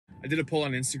I did a poll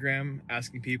on Instagram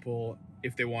asking people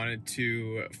if they wanted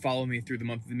to follow me through the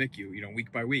month of the MICU, you know,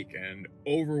 week by week, and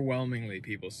overwhelmingly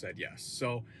people said yes.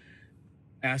 So,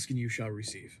 ask and you shall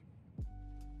receive.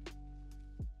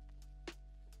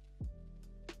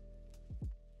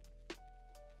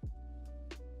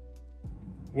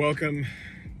 Welcome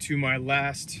to my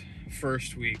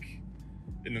first week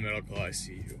in the medical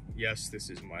ICU. Yes, this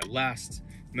is my last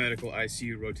medical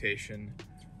ICU rotation,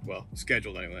 well,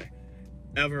 scheduled anyway,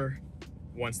 ever.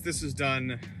 Once this is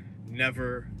done,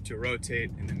 never to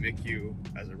rotate in the MICU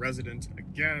as a resident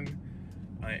again.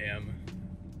 I am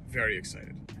very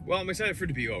excited. Well, I'm excited for it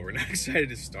to be over, not excited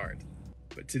to start.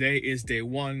 But today is day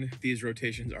one. These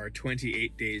rotations are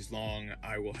 28 days long.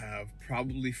 I will have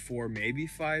probably 4, maybe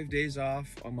 5 days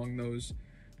off among those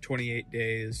 28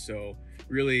 days. So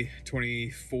really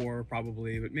 24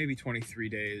 probably, but maybe 23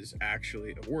 days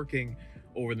actually of working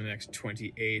over the next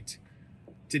 28.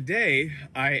 Today,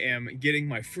 I am getting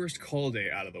my first call day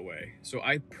out of the way. So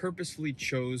I purposefully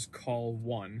chose call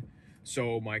 1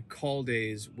 so my call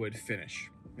days would finish.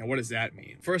 Now, what does that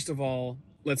mean? First of all,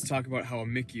 let's talk about how a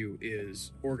MICU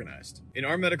is organized. In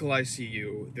our medical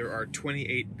ICU, there are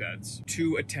 28 beds,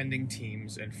 2 attending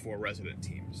teams, and 4 resident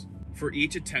teams. For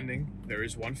each attending, there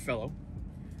is 1 fellow.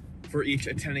 For each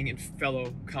attending and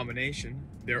fellow combination,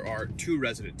 there are 2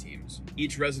 resident teams.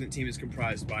 Each resident team is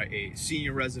comprised by a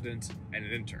senior resident and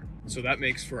an intern. So that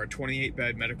makes for our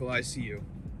 28-bed medical ICU,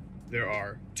 there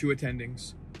are 2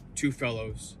 attendings, 2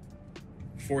 fellows,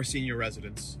 4 senior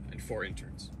residents, and 4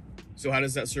 interns. So how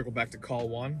does that circle back to call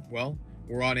 1? Well,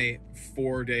 we're on a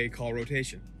 4-day call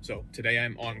rotation. So today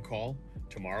I'm on call,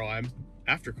 tomorrow I'm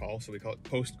after call, so we call it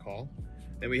post call.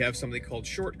 Then we have something called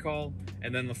short call,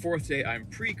 and then the 4th day I'm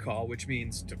pre-call, which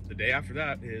means the day after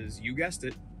that is, you guessed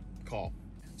it, call.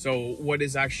 So what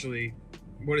does that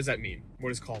mean? What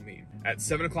does call mean? At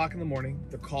 7 o'clock in the morning,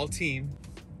 the call team,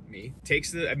 me,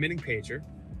 takes the admitting pager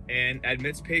and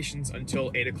admits patients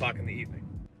until 8 o'clock in the evening.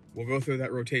 We'll go through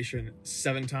that rotation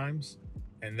 7 times,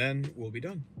 and then we'll be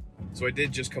done. So I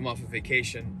did just come off of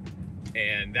vacation,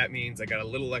 and that means I got a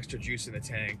little extra juice in the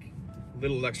tank,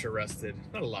 little extra rested,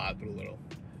 not a lot, but a little.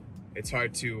 It's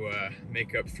hard to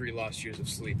make up 3 lost years of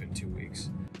sleep in 2 weeks.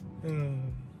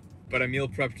 But I meal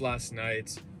prepped last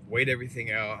night, weighed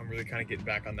everything out. I'm really kind of getting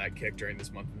back on that kick during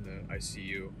this month in the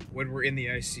ICU. When we're in the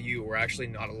ICU, we're actually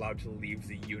not allowed to leave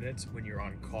the unit when you're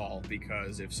on call,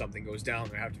 because if something goes down,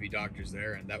 there have to be doctors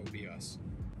there, and that would be us.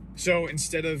 So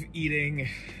instead of eating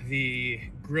the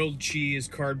grilled cheese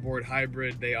cardboard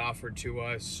hybrid they offered to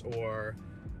us, or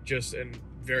just an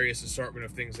various assortment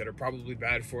of things that are probably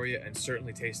bad for you and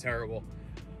certainly taste terrible,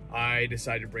 I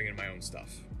decided to bring in my own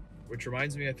stuff. Which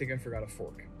reminds me, I think I forgot a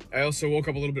fork. I also woke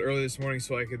up a little bit early this morning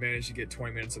so I could manage to get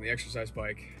 20 minutes on the exercise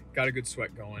bike. Got a good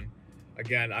sweat going.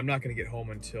 Again, I'm not gonna get home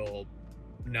until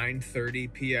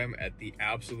 9:30 p.m. at the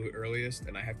absolute earliest,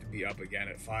 and I have to be up again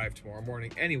at 5 tomorrow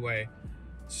morning anyway.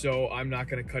 So I'm not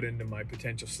gonna cut into my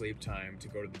potential sleep time to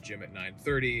go to the gym at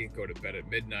 9:30, go to bed at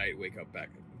midnight, wake up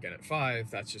back again at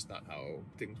 5. That's just not how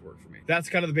things work for me. That's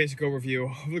kind of the basic overview.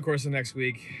 Over the course of next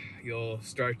week, you'll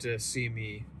start to see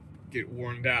me get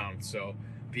worn down, so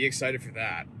be excited for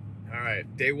that. All right,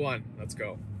 day 1, let's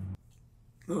go.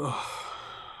 Ugh,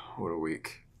 what a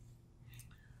week.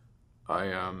 I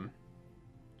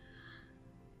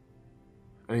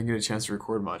didn't get a chance to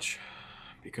record much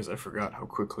because I forgot how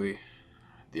quickly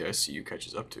the ICU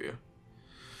catches up to you.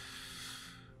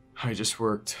 I just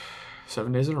worked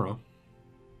 7 days in a row.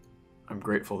 I'm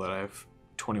grateful that I have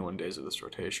 21 days of this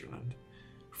rotation, and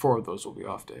 4 of those will be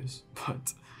off days.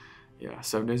 But yeah,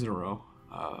 7 days in a row.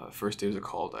 First day was a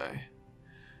call day.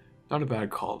 Not a bad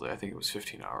call day. I think it was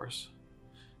 15 hours.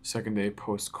 Second day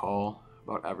post-call,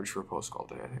 about average for a post-call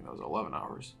day. I think that was 11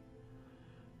 hours.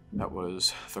 That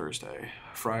was Thursday.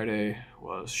 Friday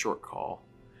was short call.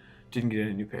 Didn't get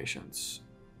any new patients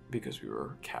because we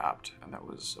were capped, and that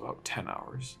was about 10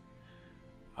 hours.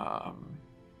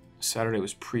 Saturday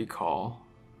was pre-call.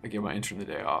 I gave my intern the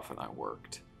day off and I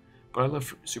worked. But I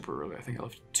left super early. I think I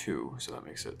left at 2, so that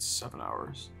makes it 7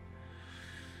 hours.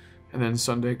 And then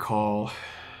Sunday call,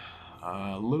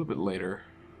 a little bit later,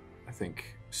 I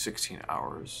think 16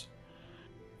 hours.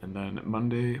 And then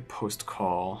Monday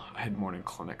post-call, I had morning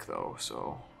clinic though,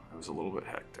 so it was a little bit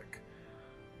hectic.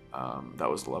 That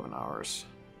was 11 hours.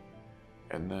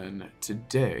 And then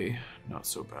today, not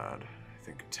so bad, I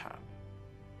think 10.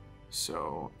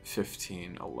 So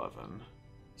 15, 11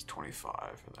 is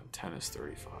 25, and then 10 is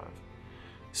 35.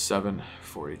 7,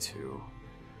 42,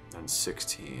 then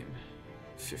 16,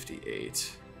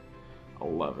 58,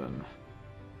 11,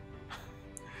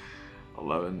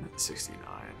 11, 69,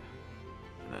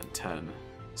 and then 10,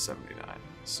 79.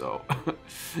 So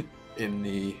in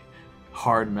the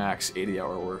hard max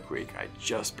 80-hour work week, I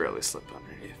just barely slipped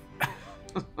underneath.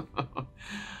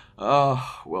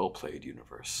 Oh, well played,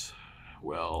 universe.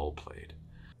 Well played.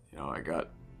 You know, I got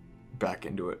back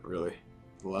into it, really.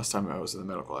 The last time I was in the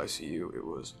medical ICU, it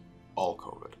was all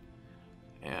COVID.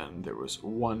 And there was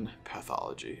one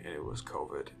pathology, and it was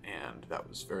COVID, and that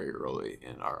was very early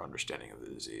in our understanding of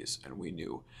the disease, and we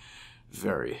knew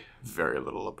very, very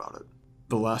little about it.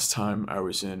 The last time I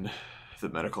was in the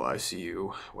medical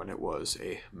ICU, when it was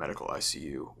a medical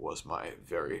ICU, was my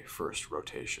very first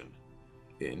rotation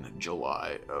in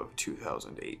July of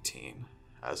 2018.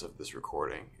 As of this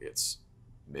recording, it's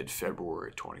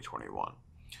mid-February 2021.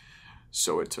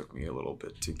 So it took me a little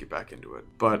bit to get back into it.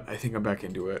 But I think I'm back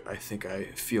into it. I think I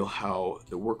feel how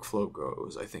the workflow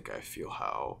goes. I think I feel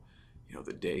how, you know,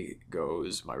 the day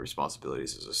goes, my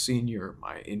responsibilities as a senior,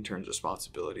 my intern's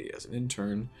responsibility as an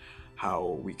intern,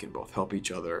 how we can both help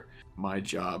each other. My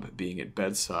job being at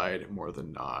bedside more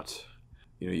than not.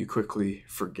 You know, you quickly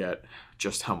forget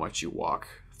just how much you walk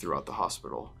throughout the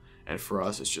hospital. And for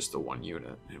us, it's just the one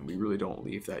unit. And we really don't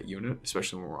leave that unit,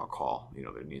 especially when we're on call. You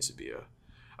know, there needs to be a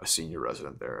senior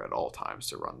resident there at all times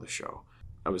to run the show.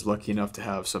 I was lucky enough to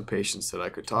have some patients that I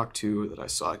could talk to, that I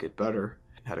saw get better.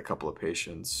 Had a couple of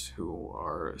patients who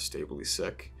are stably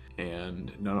sick,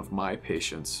 and none of my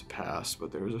patients passed,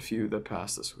 but there was a few that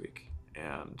passed this week.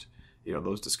 And, you know,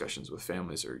 those discussions with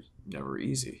families are never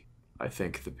easy. I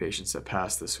think the patients that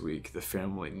passed this week, the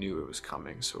family knew it was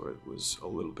coming, so it was a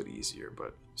little bit easier,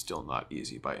 but still not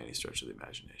easy by any stretch of the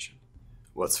imagination.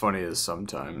 What's funny is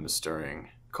sometimes during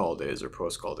call days or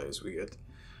post-call days, we get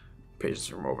patients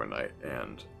from overnight,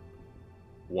 and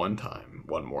one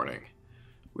morning,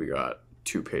 we got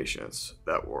 2 patients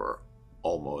that were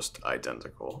almost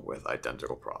identical with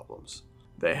identical problems.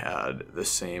 They had the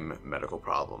same medical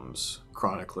problems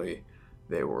chronically.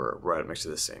 They were right next to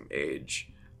the same age.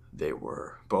 They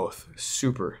were both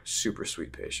super, super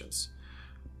sweet patients.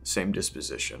 Same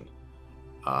disposition.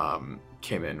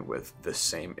 Came in with the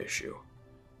same issue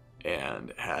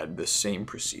and had the same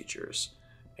procedures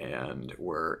and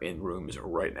were in rooms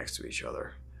right next to each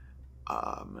other.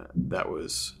 That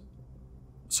was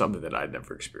something that I'd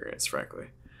never experienced, frankly.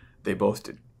 They both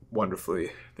did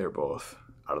wonderfully. They're both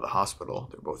out of the hospital.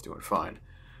 They're both doing fine,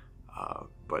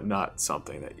 but not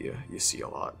something that you see a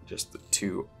lot. Just the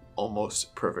 2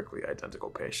 almost perfectly identical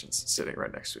patients sitting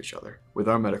right next to each other. With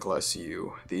our medical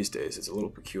ICU these days, it's a little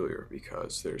peculiar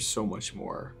because there's so much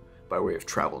more by way of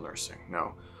travel nursing.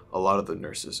 Now, a lot of the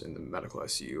nurses in the medical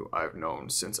ICU I've known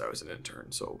since I was an intern,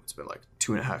 so it's been like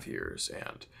 2.5 years,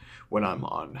 and when I'm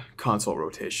on consult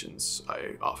rotations,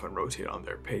 I often rotate on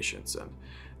their patients, and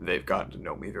they've gotten to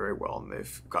know me very well, and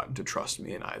they've gotten to trust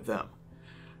me and I them.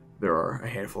 There are a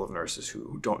handful of nurses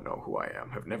who don't know who I am,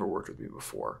 have never worked with me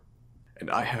before, and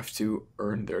I have to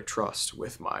earn their trust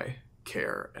with my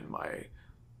care and my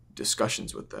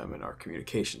discussions with them and our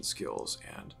communication skills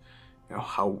and, you know,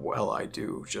 how well I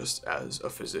do just as a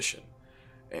physician.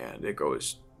 And it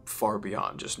goes far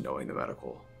beyond just knowing the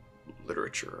medical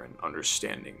literature and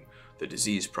understanding the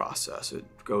disease process. It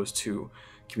goes to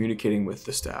communicating with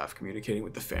the staff, communicating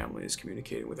with the families,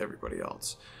 communicating with everybody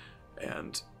else.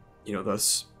 And, you know,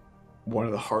 that's one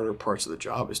of the harder parts of the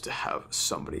job, is to have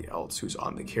somebody else who's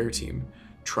on the care team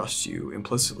trust you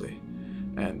implicitly.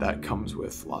 And that comes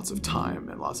with lots of time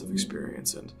and lots of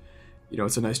experience. And, you know,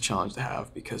 it's a nice challenge to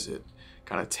have because it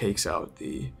kind of takes out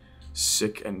the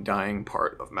sick and dying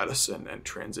part of medicine and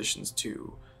transitions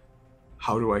to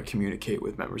how do I communicate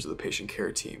with members of the patient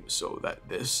care team so that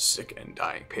this sick and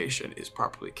dying patient is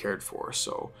properly cared for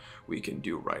so we can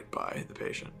do right by the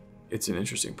patient. It's an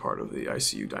interesting part of the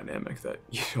ICU dynamic that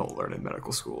you don't learn in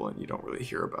medical school and you don't really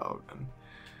hear about. And,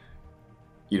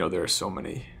 you know, there are so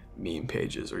many meme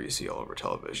pages, or you see all over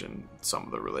television, some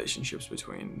of the relationships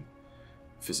between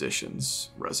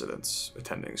physicians, residents,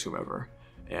 attendings, whomever,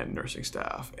 and nursing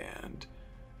staff, and,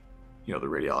 you know, the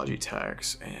radiology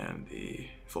techs and the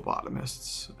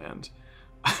phlebotomists. And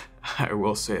I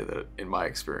will say that in my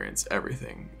experience,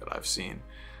 everything that I've seen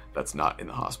that's not in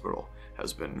the hospital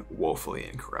has been woefully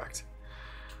incorrect.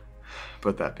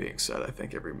 But that being said, I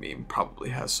think every meme probably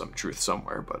has some truth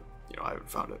somewhere, but, you know, I haven't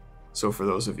found it. So for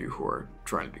those of you who are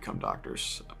trying to become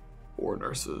doctors or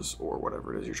nurses or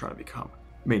whatever it is you're trying to become,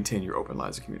 maintain your open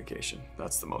lines of communication.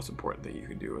 That's the most important thing you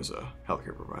can do as a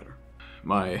healthcare provider.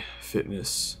 My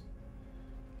fitness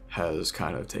has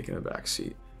kind of taken a back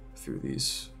seat through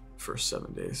these first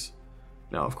 7 days.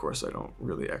 Now, of course, I don't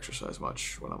really exercise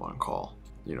much when I'm on call,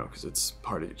 you know, because it's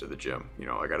hard to get to the gym. You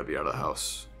know, I got to be out of the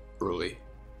house early,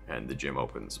 and the gym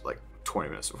opens like 20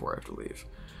 minutes before I have to leave.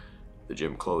 The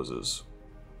gym closes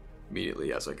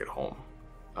immediately as I get home.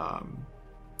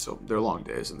 So they're long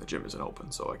days and the gym isn't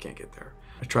open, so I can't get there.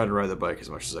 I try to ride the bike as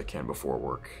much as I can before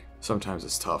work. Sometimes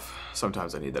it's tough.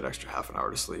 Sometimes I need that extra half an hour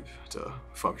to sleep to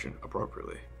function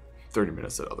appropriately. 30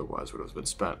 minutes that otherwise would have been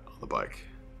spent on the bike.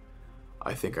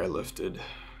 I think I lifted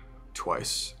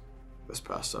twice this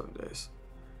past 7 days.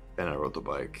 And I rode the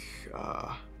bike,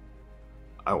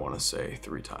 I want to say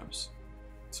 3 times.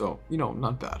 So, you know,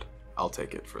 not bad. I'll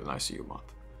take it for an ICU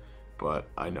month. But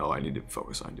I know I need to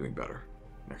focus on doing better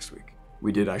next week.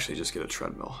 We did actually just get a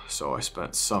treadmill, so I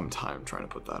spent some time trying to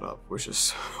put that up, which is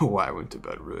why I went to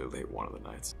bed really late one of the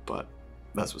nights. But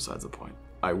that's besides the point.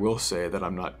 I will say that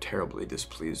I'm not terribly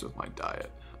displeased with my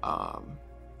diet.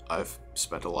 I've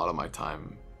spent a lot of my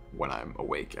time when I'm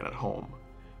awake and at home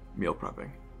meal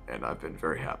prepping, and I've been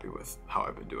very happy with how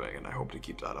I've been doing, and I hope to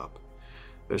keep that up.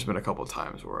 There's been a couple of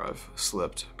times where I've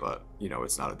slipped, but you know,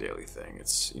 it's not a daily thing.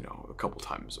 It's, you know, a couple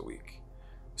times a week.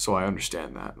 So I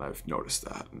understand that, and I've noticed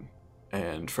that,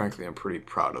 and frankly, I'm pretty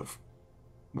proud of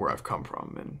where I've come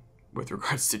from and with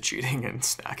regards to cheating and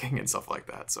snacking and stuff like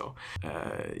that. So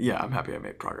yeah, I'm happy I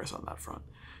made progress on that front.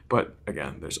 But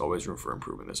again, there's always room for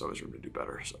improvement. There's always room to do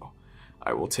better. So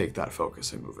I will take that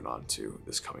focus and moving on to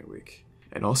this coming week.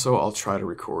 And also I'll try to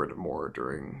record more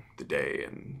during the day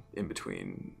and in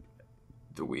between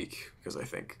the week, because I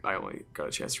think I only got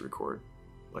a chance to record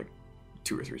like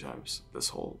 2 or 3 times this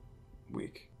whole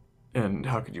week. And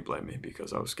how could you blame me?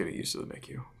 Because I was getting used to the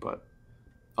MICU, but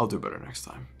I'll do better next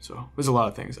time. So there's a lot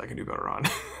of things I can do better on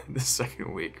this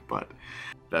second week. But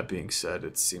that being said,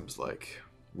 it seems like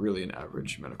really an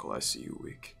average medical ICU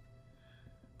week.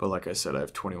 But like I said, I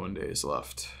have 21 days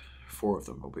left. 4 of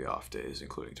them will be off days,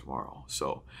 including tomorrow.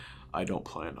 So I don't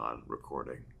plan on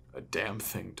recording a damn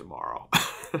thing tomorrow.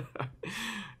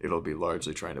 It'll be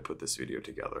largely trying to put this video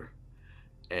together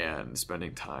and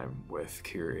spending time with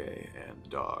Kyrie and the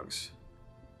dogs.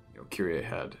 You know, Kyrie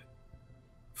had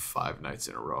 5 nights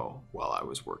in a row while I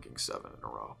was working 7 in a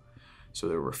row. So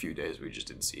there were a few days we just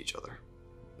didn't see each other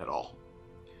at all.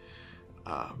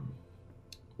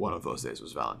 One of those days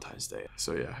was Valentine's Day.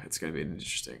 So yeah, it's going to be an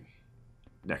interesting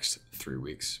next 3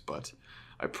 weeks, but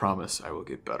I promise I will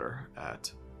get better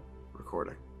at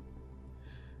recording.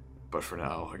 But for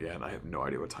now, again, I have no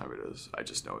idea what time it is. I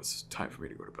just know it's time for me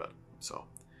to go to bed. So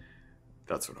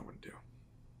that's what I'm going to do.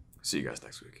 See you guys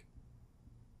next week.